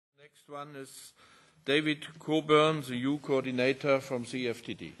Next one is David Coburn, the EU coordinator from the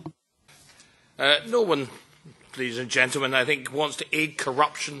EFDD. No one, ladies and gentlemen, I think wants to aid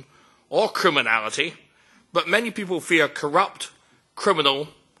corruption or criminality, but many people fear corrupt, criminal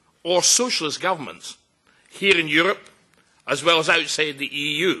or socialist governments here in Europe as well as outside the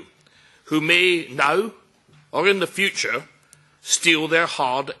EU, who may now or in the future steal their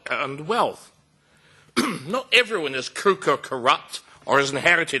hard-earned wealth. Not everyone is crook or corrupt or has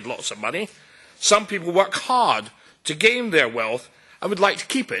inherited lots of money. Some people work hard to gain their wealth and would like to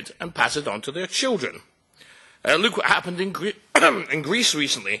keep it and pass it on to their children. Look what happened in Greece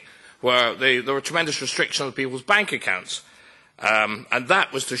recently, where there were tremendous restrictions on people's bank accounts. And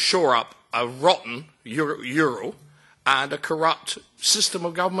that was to shore up a rotten euro and a corrupt system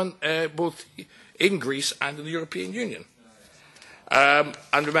of government both in Greece and in the European Union. And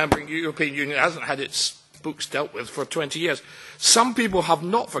remembering the European Union hasn't had its books dealt with for 20 years. Some people have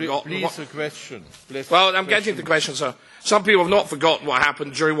not forgotten... Please, a question. Well, I'm getting to the question, sir. Some people have not forgotten what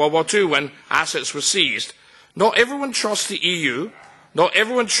happened during World War II when assets were seized. Not everyone trusts the EU. Not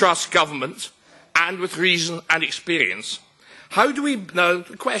everyone trusts government, and with reason and experience. How do we... Now,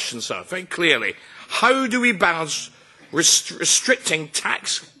 the question, sir, very clearly. How do we balance restricting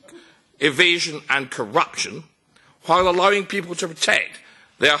tax evasion and corruption while allowing people to protect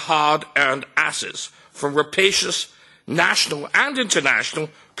their hard-earned assets from rapacious, national and international,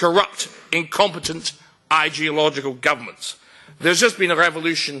 corrupt, incompetent, ideological governments? There's just been a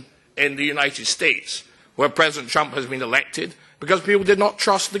revolution in the United States where President Trump has been elected because people did not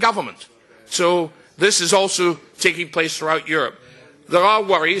trust the government. So this is also taking place throughout Europe. There are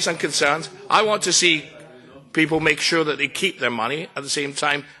worries and concerns. I want to see people make sure that they keep their money at the same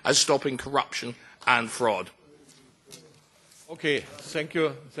time as stopping corruption and fraud. Okay, thank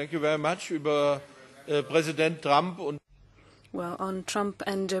you very much. Über President Trump und Well, on Trump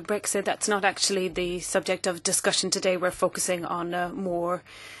and Brexit, that's not actually the subject of discussion today. We're focusing on more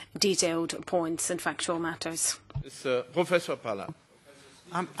detailed points and factual matters. Is Professor Palan.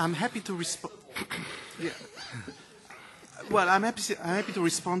 I'm happy to respond. Yeah. Well, I'm happy to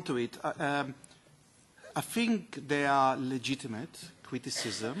respond to it. I think there are legitimate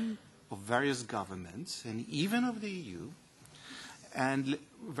criticism of various governments and even of the EU and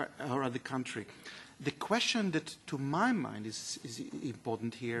or other country. The question that, to my mind, is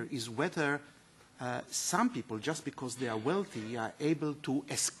important here is whether some people, just because they are wealthy, are able to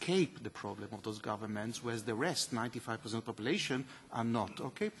escape the problem of those governments, whereas the rest, 95% of the population, are not.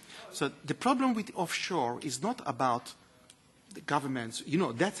 Okay? So the problem with offshore is not about the governments. You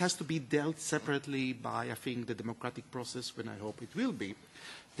know, that has to be dealt separately by, I think, the democratic process, when I hope it will be.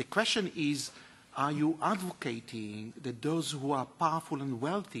 The question is, are you advocating that those who are powerful and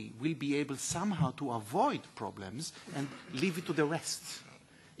wealthy will be able somehow to avoid problems and leave it to the rest?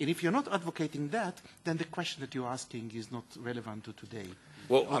 And if you're not advocating that, then the question that you're asking is not relevant to today.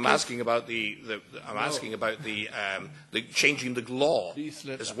 Well, okay. I'm asking about the changing the law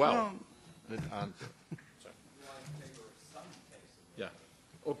as well. Yeah.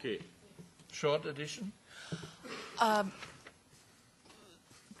 Okay. Short addition.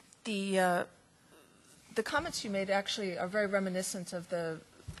 The comments you made actually are very reminiscent of the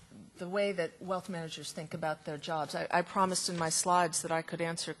way that wealth managers think about their jobs. I promised in my slides that I could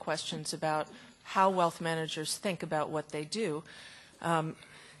answer questions about how wealth managers think about what they do. And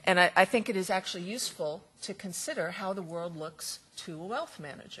I think it is actually useful to consider how the world looks to a wealth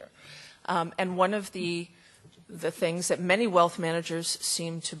manager. And one of the things that many wealth managers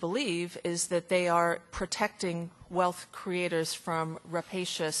seem to believe is that they are protecting wealth creators from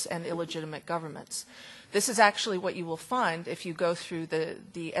rapacious and illegitimate governments. This is actually what you will find if you go through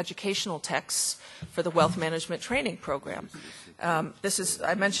the educational texts for the wealth management training program.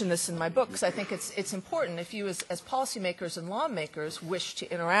 I mentioned this in my book because I think it's important. If you as policymakers and lawmakers wish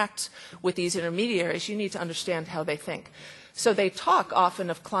to interact with these intermediaries, you need to understand how they think. So they talk often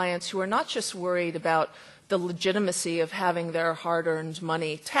of clients who are not just worried about the legitimacy of having their hard-earned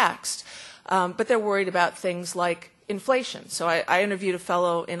money taxed, but they're worried about things like inflation. So I interviewed a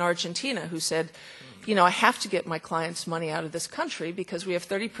fellow in Argentina who said, you know, I have to get my clients' money out of this country because we have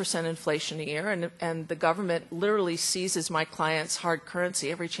 30% inflation a year, and the government literally seizes my clients' hard currency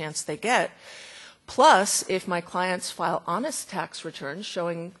every chance they get. Plus, if my clients file honest tax returns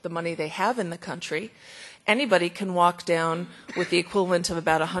showing the money they have in the country, anybody can walk down with the equivalent of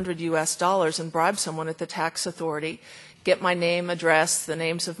about $100 US and bribe someone at the tax authority, get my name, address, the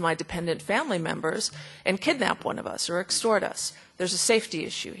names of my dependent family members, and kidnap one of us or extort us. There's a safety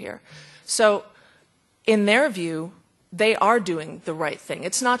issue here. So in their view, they are doing the right thing.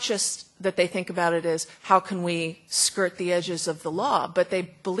 It's not just that they think about it as how can we skirt the edges of the law, but they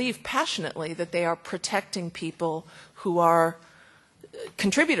believe passionately that they are protecting people who are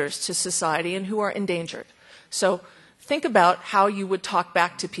contributors to society and who are endangered. So think about how you would talk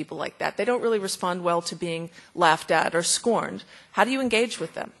back to people like that. They don't really respond well to being laughed at or scorned. How do you engage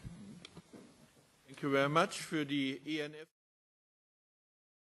with them? Thank you very much for the ENF.